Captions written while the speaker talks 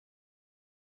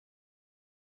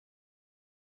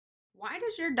Why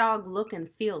does your dog look and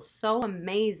feel so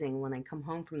amazing when they come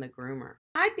home from the groomer?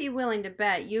 I'd be willing to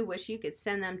bet you wish you could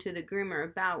send them to the groomer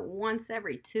about once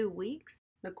every 2 weeks.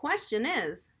 The question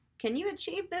is, can you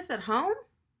achieve this at home?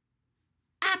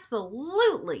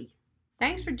 Absolutely!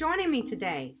 Thanks for joining me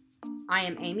today. I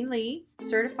am Amy Lee,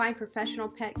 certified professional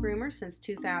pet groomer since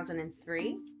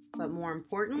 2003, but more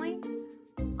importantly,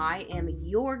 I am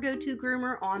your go-to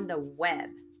groomer on the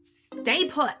web. Stay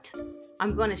put!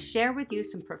 I'm going to share with you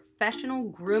some professional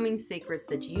grooming secrets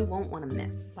that you won't want to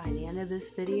miss. By the end of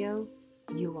this video,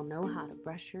 you will know how to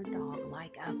brush your dog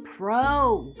like a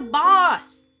pro.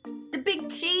 Boss! The big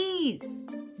cheese!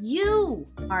 You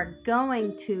are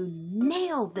going to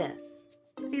nail this.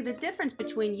 See, the difference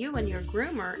between you and your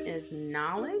groomer is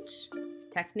knowledge,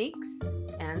 techniques,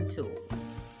 and tools.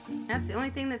 That's the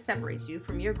only thing that separates you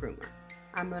from your groomer.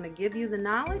 I'm going to give you the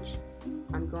knowledge,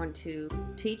 I'm going to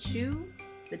teach you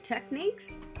the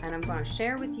techniques, and I'm going to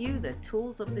share with you the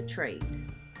tools of the trade.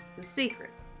 It's a secret,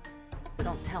 so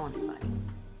don't tell anybody.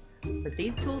 But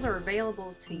these tools are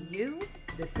available to you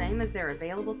the same as they're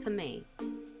available to me.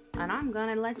 And I'm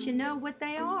going to let you know what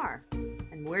they are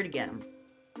and where to get them.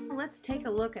 Let's take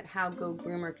a look at how Go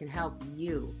Groomer can help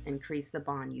you increase the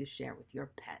bond you share with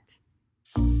your pet.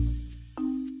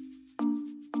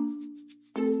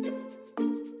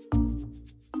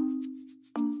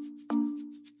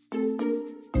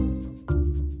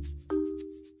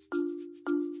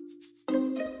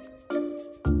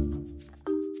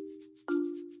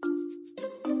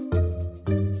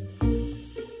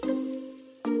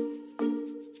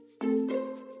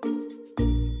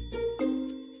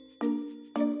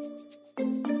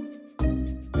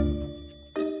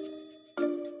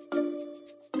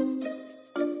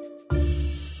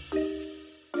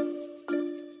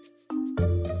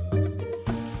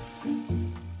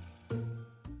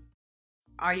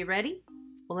 Are you ready?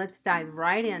 Well, let's dive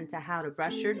right into how to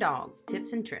brush your dog,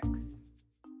 tips and tricks.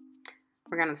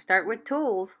 We're going to start with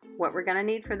tools. What we're going to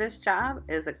need for this job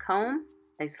is a comb,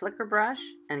 a slicker brush,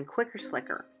 and quicker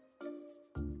slicker.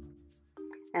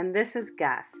 And this is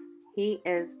Gus. He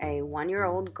is a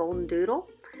 1-year-old golden doodle,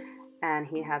 and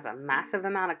he has a massive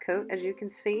amount of coat, as you can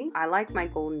see. I like my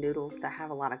golden doodles to have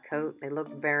a lot of coat. They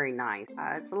look very nice.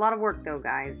 It's a lot of work though,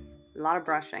 guys. A lot of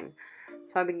brushing.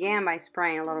 So I began by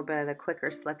spraying a little bit of the quicker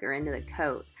slicker into the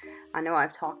coat. I know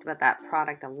I've talked about that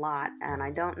product a lot, and I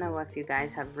don't know if you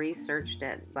guys have researched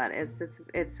it, but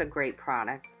it's a great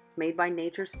product. Made by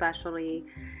Nature Specialty.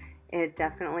 It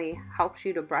definitely helps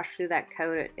you to brush through that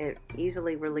coat. It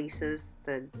easily releases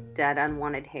the dead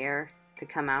unwanted hair to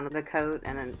come out of the coat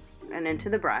and into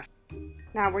the brush.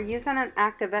 Now we're using an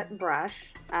Activate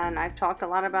brush, and I've talked a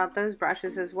lot about those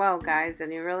brushes as well, guys,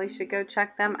 and you really should go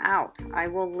check them out. I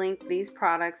will link these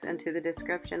products into the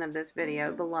description of this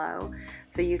video below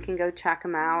so you can go check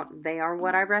them out. They are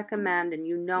what I recommend, and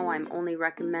you know I'm only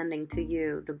recommending to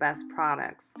you the best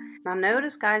products. Now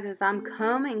notice, guys, as I'm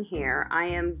combing here, I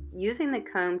am using the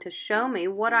comb to show me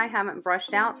what I haven't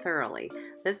brushed out thoroughly.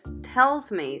 This tells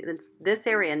me that this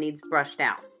area needs brushed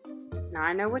out. Now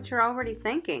I know what you're already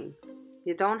thinking.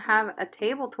 You don't have a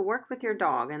table to work with your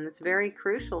dog, and it's very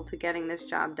crucial to getting this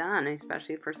job done,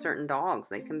 especially for certain dogs.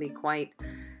 They can be quite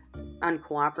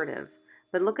uncooperative.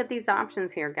 But look at these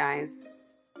options here, guys.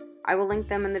 I will link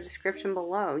them in the description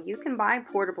below. You can buy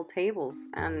portable tables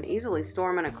and easily store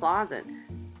them in a closet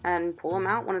and pull them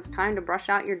out when it's time to brush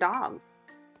out your dog.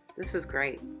 This is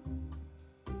great.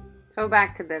 So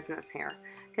back to business here.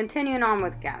 Continuing on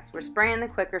with Gus, we're spraying the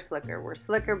quicker slicker. We're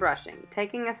slicker brushing,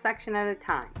 taking a section at a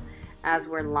time. As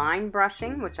we're line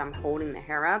brushing, which I'm holding the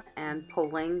hair up and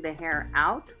pulling the hair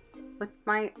out with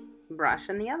my brush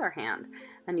in the other hand.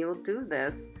 And you'll do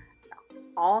this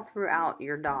all throughout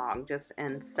your dog, just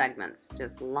in segments,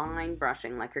 just line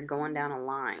brushing like you're going down a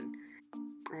line.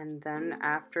 And then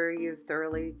after you've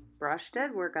thoroughly brushed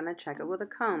it, we're going to check it with a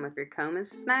comb. If your comb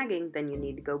is snagging, then you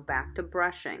need to go back to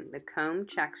brushing. The comb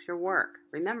checks your work.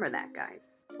 Remember that, guys.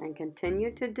 And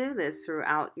continue to do this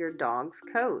throughout your dog's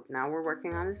coat. Now we're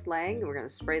working on his leg. We're going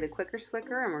to spray the quicker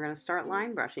slicker, and we're going to start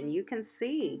line brushing. You can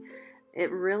see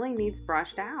it really needs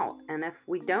brushed out. And if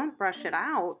we don't brush it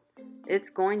out, it's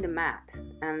going to mat.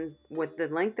 And with the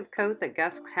length of coat that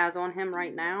Gus has on him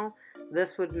right now,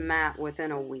 this would mat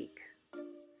within a week.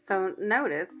 So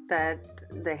notice that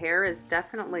the hair is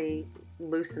definitely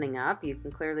loosening up. You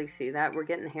can clearly see that. We're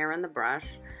getting hair in the brush.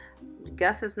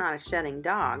 Gus is not a shedding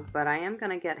dog, but I am going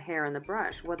to get hair in the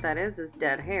brush. What that is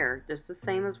dead hair. Just the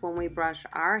same as when we brush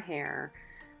our hair,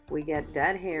 we get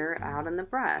dead hair out in the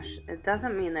brush. It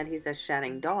doesn't mean that he's a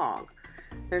shedding dog.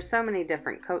 There's so many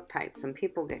different coat types and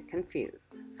people get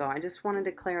confused. So I just wanted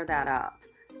to clear that up,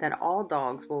 that all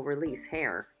dogs will release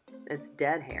hair it's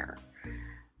dead hair.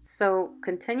 So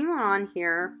continue on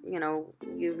here. You know,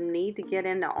 you need to get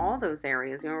into all those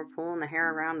areas. You know, we're pulling the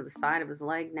hair around to the side of his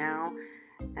leg now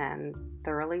and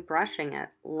thoroughly brushing it.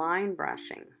 Line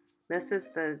brushing. This is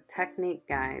the technique,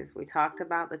 guys. We talked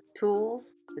about the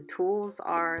tools. The tools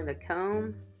are the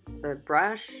comb, the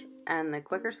brush, and the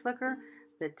quicker slicker.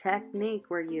 The technique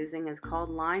we're using is called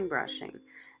line brushing.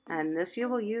 And this you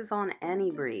will use on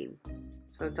any breed.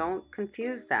 So don't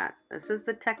confuse that. This is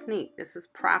the technique. This is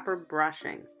proper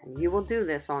brushing. And you will do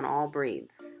this on all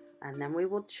breeds. And then we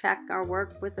will check our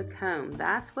work with the comb.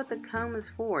 That's what the comb is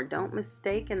for. Don't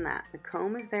mistake that. The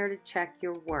comb is there to check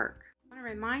your work. I want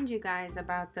to remind you guys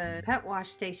about the pet wash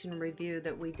station review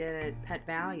that we did at Pet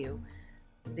Value.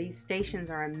 These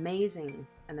stations are amazing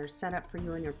and they're set up for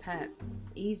you and your pet.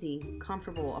 Easy,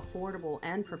 comfortable, affordable,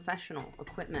 and professional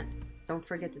equipment. Don't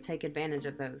forget to take advantage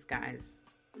of those, guys.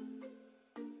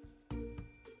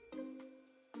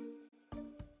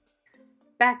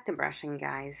 Back to brushing,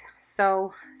 guys.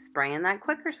 So spraying that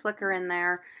quicker slicker in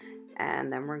there,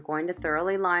 and then we're going to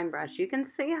thoroughly line brush. You can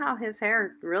see how his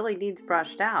hair really needs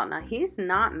brushed out. Now he's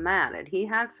not matted. He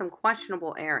has some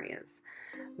questionable areas,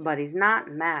 but he's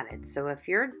not matted. So if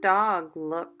your dog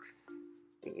looks,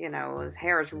 you know, his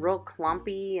hair is real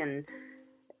clumpy and,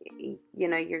 you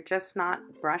know, you're just not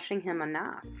brushing him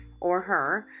enough, or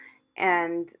her.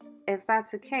 And if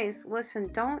that's the case,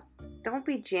 listen, don't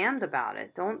be jammed about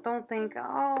it. Don't think,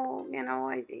 oh, you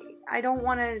know, I don't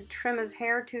want to trim his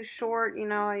hair too short. You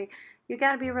know, you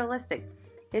got to be realistic.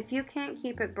 If you can't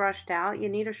keep it brushed out, you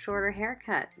need a shorter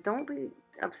haircut. Don't be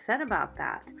upset about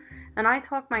that. And I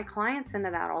talk my clients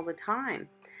into that all the time.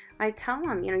 I tell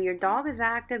them, you know, your dog is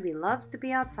active. He loves to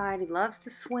be outside. He loves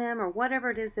to swim or whatever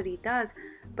it is that he does.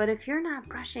 But if you're not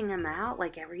brushing him out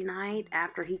like every night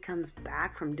after he comes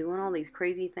back from doing all these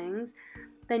crazy things,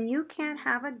 then you can't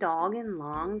have a dog in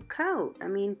long coat. I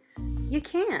mean, you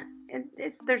can't.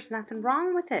 There's nothing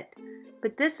wrong with it.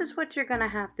 But this is what you're going to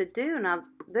have to do. Now,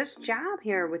 this job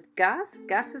here with Gus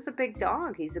is a big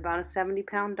dog. He's about a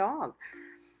 70-pound dog.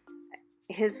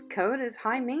 His coat is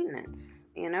high maintenance,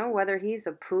 you know, whether he's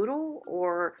a poodle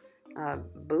or a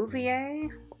Bouvier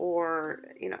or,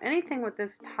 you know, anything with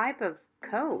this type of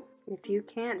coat. If you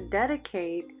can't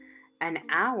dedicate an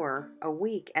hour a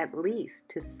week at least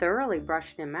to thoroughly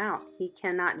brushing him out, he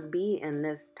cannot be in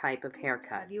this type of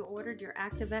haircut. Have you ordered your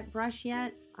Activate brush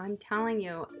yet? I'm telling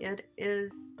you, it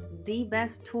is the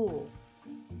best tool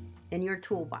in your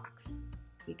toolbox.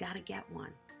 You got to get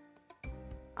one.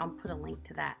 I'll put a link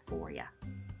to that for you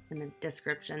in the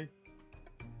description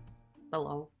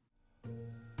below.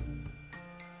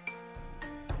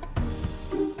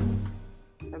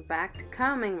 So back to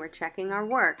combing, we're checking our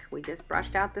work. We just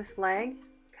brushed out this leg.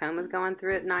 Comb is going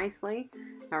through it nicely.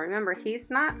 Now remember,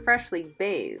 he's not freshly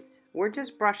bathed. We're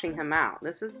just brushing him out.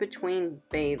 This is between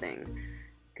bathing.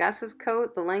 Gus's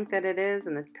coat, the length that it is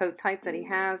and the coat type that he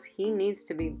has, he needs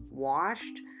to be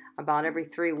washed about every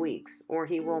 3 weeks or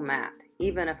he will mat.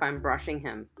 Even if I'm brushing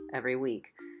him every week,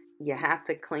 you have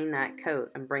to clean that coat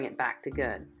and bring it back to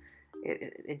good.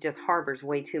 It just harbors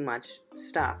way too much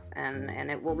stuff and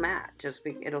it will mat.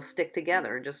 It'll stick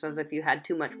together just as if you had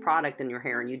too much product in your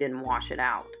hair and you didn't wash it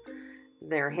out.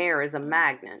 Their hair is a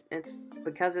magnet. It's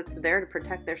because it's there to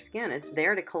protect their skin. It's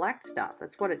there to collect stuff.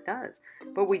 That's what it does.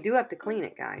 But we do have to clean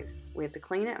it, guys. We have to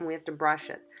clean it and we have to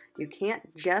brush it. You can't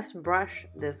just brush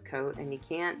this coat and you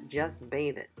can't just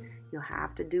bathe it. You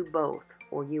have to do both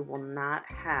or you will not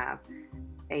have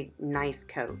a nice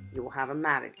coat. You will have a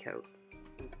matted coat.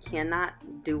 You cannot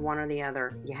do one or the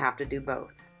other. You have to do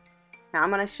both. Now I'm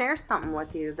going to share something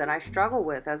with you that I struggle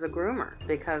with as a groomer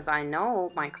because I know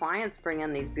my clients bring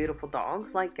in these beautiful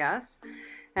dogs like Gus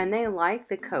and they like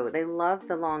the coat. They love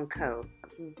the long coat,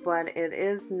 but it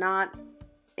is not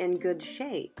in good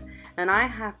shape. And I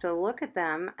have to look at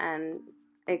them and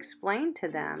explain to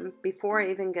them before I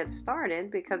even get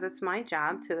started because it's my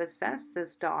job to assess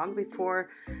this dog before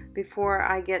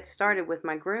I get started with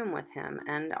my groom with him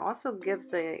and also give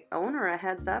the owner a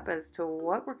heads up as to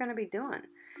what we're going to be doing.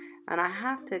 And I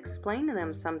have to explain to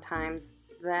them sometimes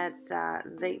that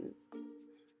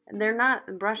they're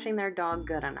not brushing their dog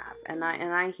good enough. And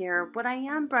I hear, but I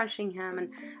am brushing him,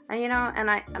 and you know,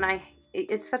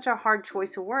 it's such a hard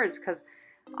choice of words because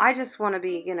I just want to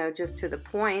be, you know, just to the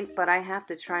point, but I have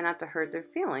to try not to hurt their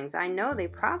feelings. I know they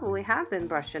probably have been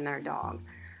brushing their dog,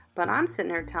 but I'm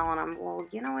sitting there telling them, well,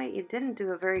 you know what, you didn't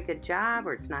do a very good job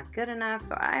or it's not good enough.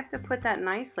 So I have to put that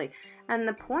nicely. And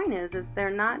the point is they're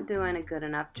not doing a good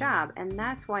enough job. And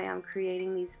that's why I'm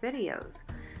creating these videos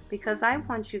because I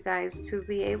want you guys to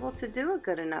be able to do a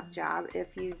good enough job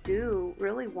if you do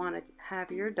really want to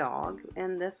have your dog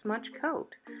in this much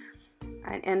coat.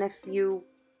 And if you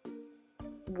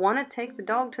want to take the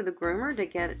dog to the groomer to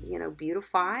get,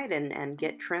 beautified and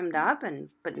get trimmed up,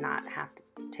 but not have to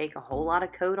take a whole lot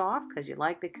of coat off because you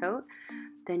like the coat,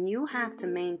 then you have to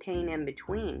maintain in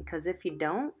between, because if you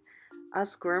don't,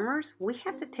 us groomers, we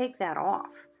have to take that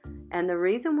off. And the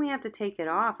reason we have to take it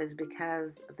off is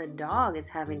because the dog is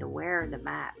having to wear the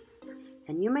mats.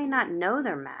 And you may not know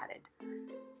they're matted,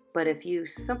 but if you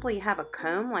simply have a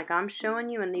comb like I'm showing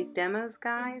you in these demos,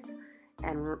 guys,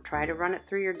 and try to run it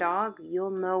through your dog,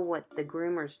 you'll know what the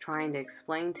groomer's trying to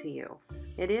explain to you.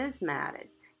 It is matted.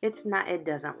 It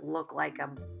doesn't look like a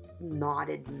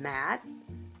knotted mat,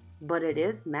 but it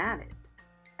is matted.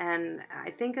 And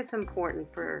I think it's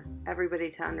important for everybody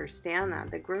to understand that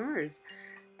the groomers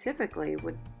typically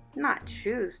would not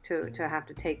choose to have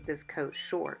to take this coat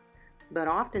short, but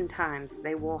oftentimes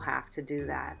they will have to do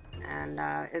that. And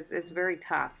it's very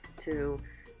tough to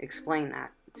explain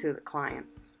that to the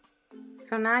clients.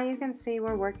 So now you can see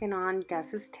we're working on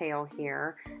Gus's tail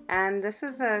here, and this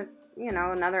is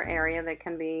another area that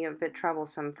can be a bit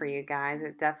troublesome for you guys.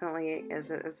 It definitely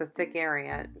is. It's a thick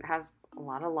area. It has a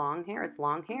lot of long hair. It's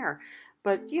long hair,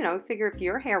 but figure if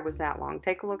your hair was that long,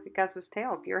 take a look at Gus's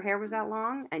tail. If your hair was that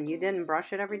long and you didn't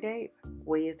brush it every day,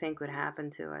 what do you think would happen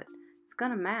to it? It's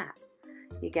gonna mat.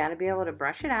 You got to be able to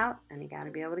brush it out, and you got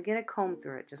to be able to get a comb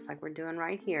through it, just like we're doing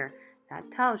right here. That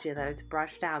tells you that it's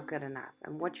brushed out good enough.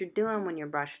 And what you're doing when you're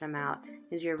brushing them out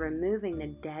is you're removing the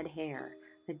dead hair.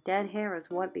 The dead hair is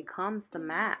what becomes the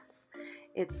mats.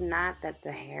 It's not that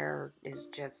the hair is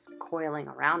just coiling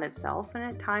around itself, and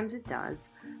at times it does,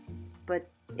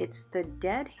 but it's the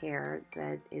dead hair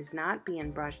that is not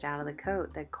being brushed out of the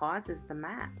coat that causes the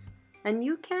mats. And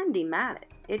you can demat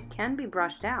it. It can be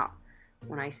brushed out.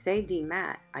 When I say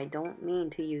demat, I don't mean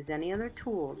to use any other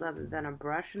tools other than a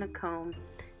brush and a comb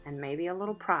and maybe a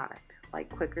little product like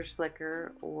Quicker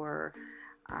Slicker, or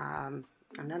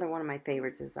another one of my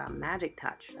favorites is Magic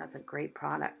Touch. That's a great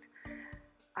product.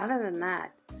 Other than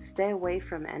that, stay away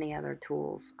from any other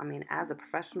tools. I mean, as a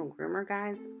professional groomer,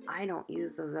 guys, I don't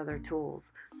use those other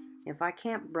tools. If I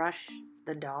can't brush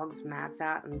the dog's mats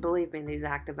out, and believe me, these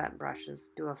Activet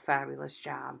brushes do a fabulous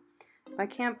job. If I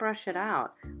can't brush it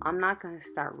out, I'm not going to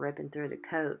start ripping through the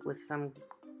coat with some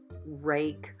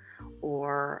rake,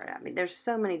 or, there's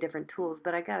so many different tools,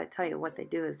 but I got to tell you, what they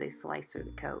do is they slice through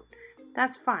the coat.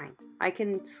 That's fine. I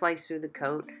can slice through the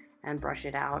coat and brush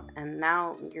it out, and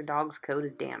now your dog's coat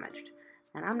is damaged.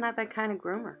 And I'm not that kind of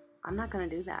groomer. I'm not going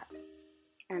to do that.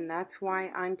 And that's why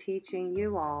I'm teaching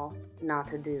you all not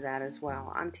to do that as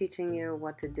well. I'm teaching you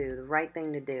what to do, the right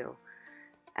thing to do.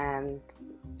 And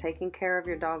taking care of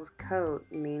your dog's coat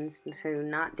means to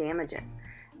not damage it.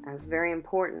 And it's very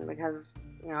important because,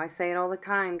 I say it all the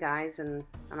time, guys, and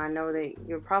I know that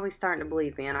you're probably starting to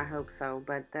believe me, and I hope so,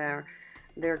 but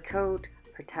their coat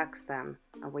protects them.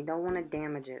 We don't want to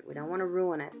damage it. We don't want to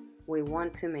ruin it. We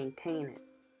want to maintain it.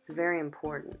 It's very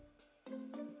important.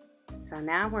 So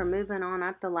now we're moving on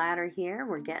up the ladder here.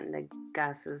 We're getting to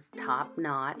Gus's top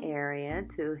knot area,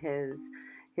 to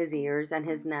his ears and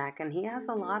his neck, and he has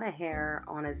a lot of hair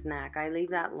on his neck. I leave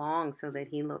that long so that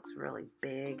he looks really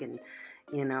big and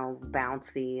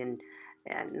bouncy and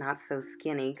not so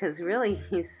skinny, because really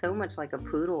he's so much like a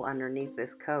poodle underneath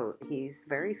this coat. He's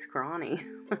very scrawny.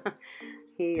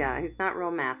 He's not real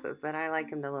massive, but I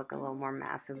like him to look a little more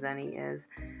massive than he is.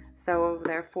 So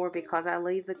therefore, because I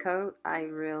leave the coat, I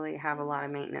really have a lot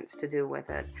of maintenance to do with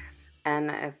it.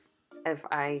 And if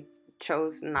I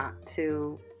chose not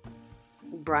to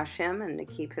brush him and to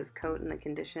keep his coat in the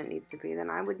condition it needs to be, then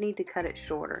I would need to cut it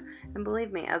shorter. And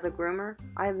believe me, as a groomer,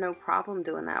 I have no problem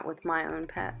doing that with my own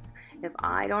pets. If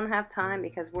I don't have time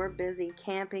because we're busy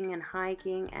camping and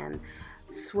hiking and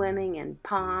swimming in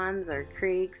ponds or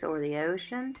creeks or the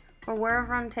ocean or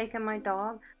wherever I'm taking my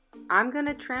dog, I'm going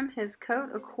to trim his coat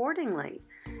accordingly.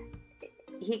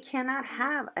 He cannot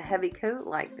have a heavy coat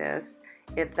like this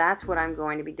if that's what I'm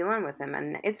going to be doing with him.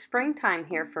 And it's springtime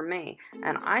here for me,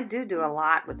 and I do a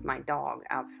lot with my dog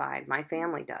outside. My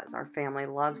family does. Our family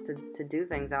loves to do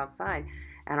things outside,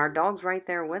 and our dog's right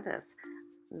there with us.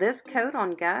 This coat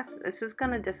on Gus, this is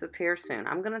going to disappear soon.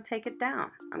 I'm going to take it down.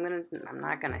 I'm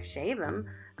not going to shave him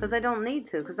because I don't need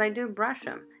to, because I do brush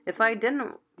him. If I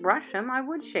didn't brush him, I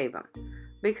would shave him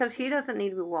because he doesn't need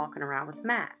to be walking around with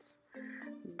mats.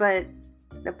 But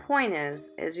the point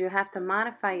is you have to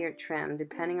modify your trim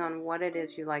depending on what it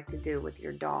is you like to do with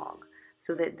your dog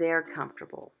so that they're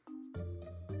comfortable.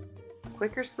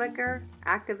 Quicker Slicker,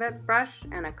 Activet brush,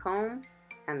 and a comb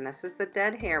And this is the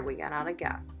dead hair we got out of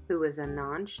Gus, who is a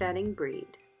non-shedding breed.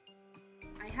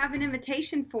 I have an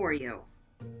invitation for you.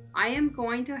 I am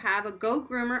going to have a Go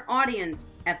Groomer Audience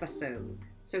episode.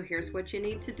 So here's what you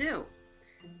need to do.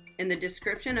 In the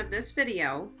description of this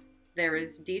video, there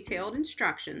is detailed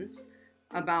instructions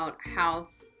about how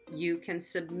you can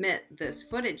submit this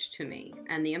footage to me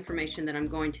and the information that I'm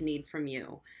going to need from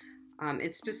you.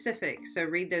 It's specific, so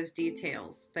read those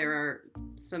details. There are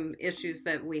some issues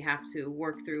that we have to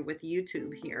work through with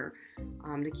YouTube here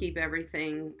to keep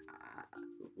everything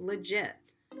legit,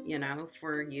 you know,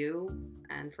 for you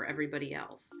and for everybody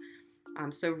else.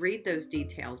 So read those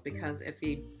details, because if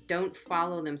you don't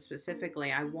follow them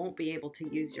specifically, I won't be able to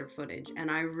use your footage,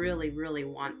 and I really, really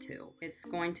want to. It's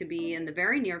going to be in the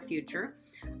very near future.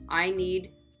 I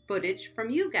need footage from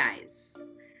you guys.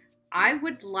 I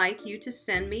would like you to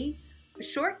send me a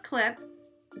short clip,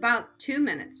 about 2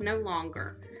 minutes, no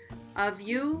longer, of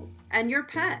you and your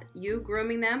pet, you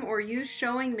grooming them, or you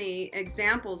showing me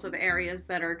examples of areas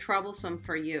that are troublesome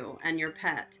for you and your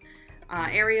pet.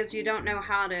 Areas you don't know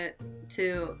how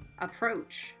to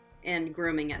approach in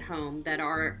grooming at home that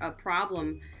are a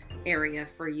problem area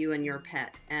for you and your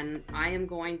pet. And I am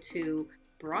going to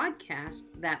broadcast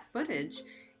that footage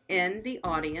in the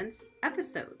audience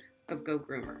episode of Go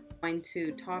Groomer. I'm going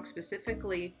to talk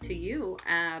specifically to you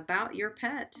about your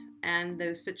pet and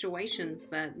those situations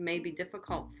that may be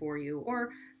difficult for you, or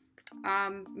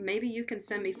maybe you can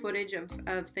send me footage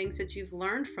of things that you've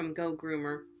learned from Go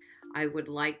Groomer. I would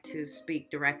like to speak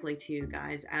directly to you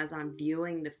guys as I'm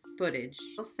viewing the footage.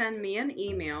 You'll send me an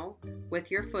email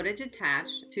with your footage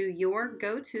attached to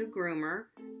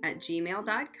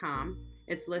yourgotogroomer@gmail.com.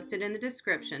 It's listed in the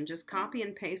description. Just copy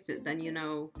and paste it, then you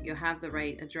know you have the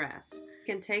right address.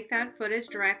 You can take that footage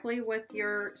directly with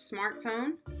your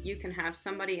smartphone. You can have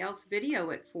somebody else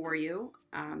video it for you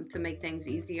to make things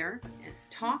easier. And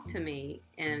talk to me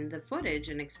in the footage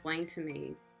and explain to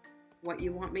me what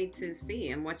you want me to see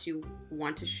and what you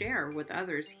want to share with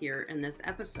others here in this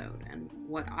episode, and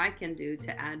what I can do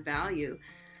to add value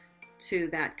to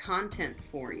that content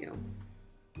for you.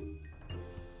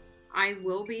 I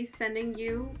will be sending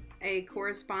you a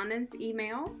correspondence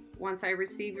email once I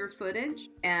receive your footage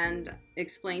and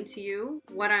explain to you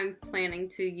what I'm planning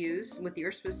to use with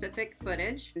your specific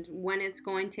footage and when it's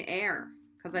going to air,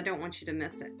 because I don't want you to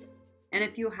miss it. And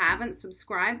if you haven't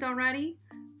subscribed already,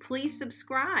 please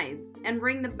subscribe and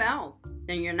ring the bell.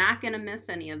 Then you're not going to miss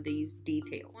any of these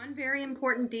details. One very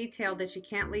important detail that you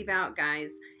can't leave out,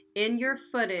 guys. In your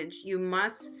footage, you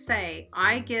must say,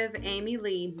 I give Amy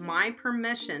Lee my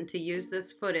permission to use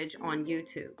this footage on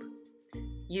YouTube.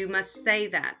 You must say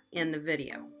that in the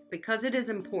video, because it is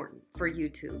important for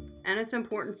YouTube and it's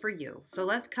important for you. So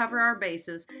let's cover our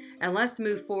bases and let's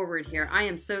move forward here. I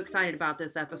am so excited about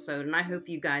this episode, and I hope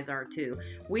you guys are too.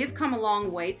 We have come a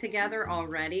long way together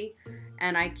already,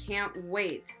 and I can't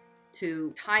wait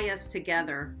to tie us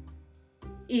together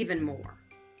even more.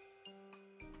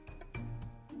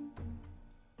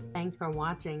 Thanks for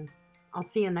watching. I'll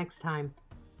see you next time.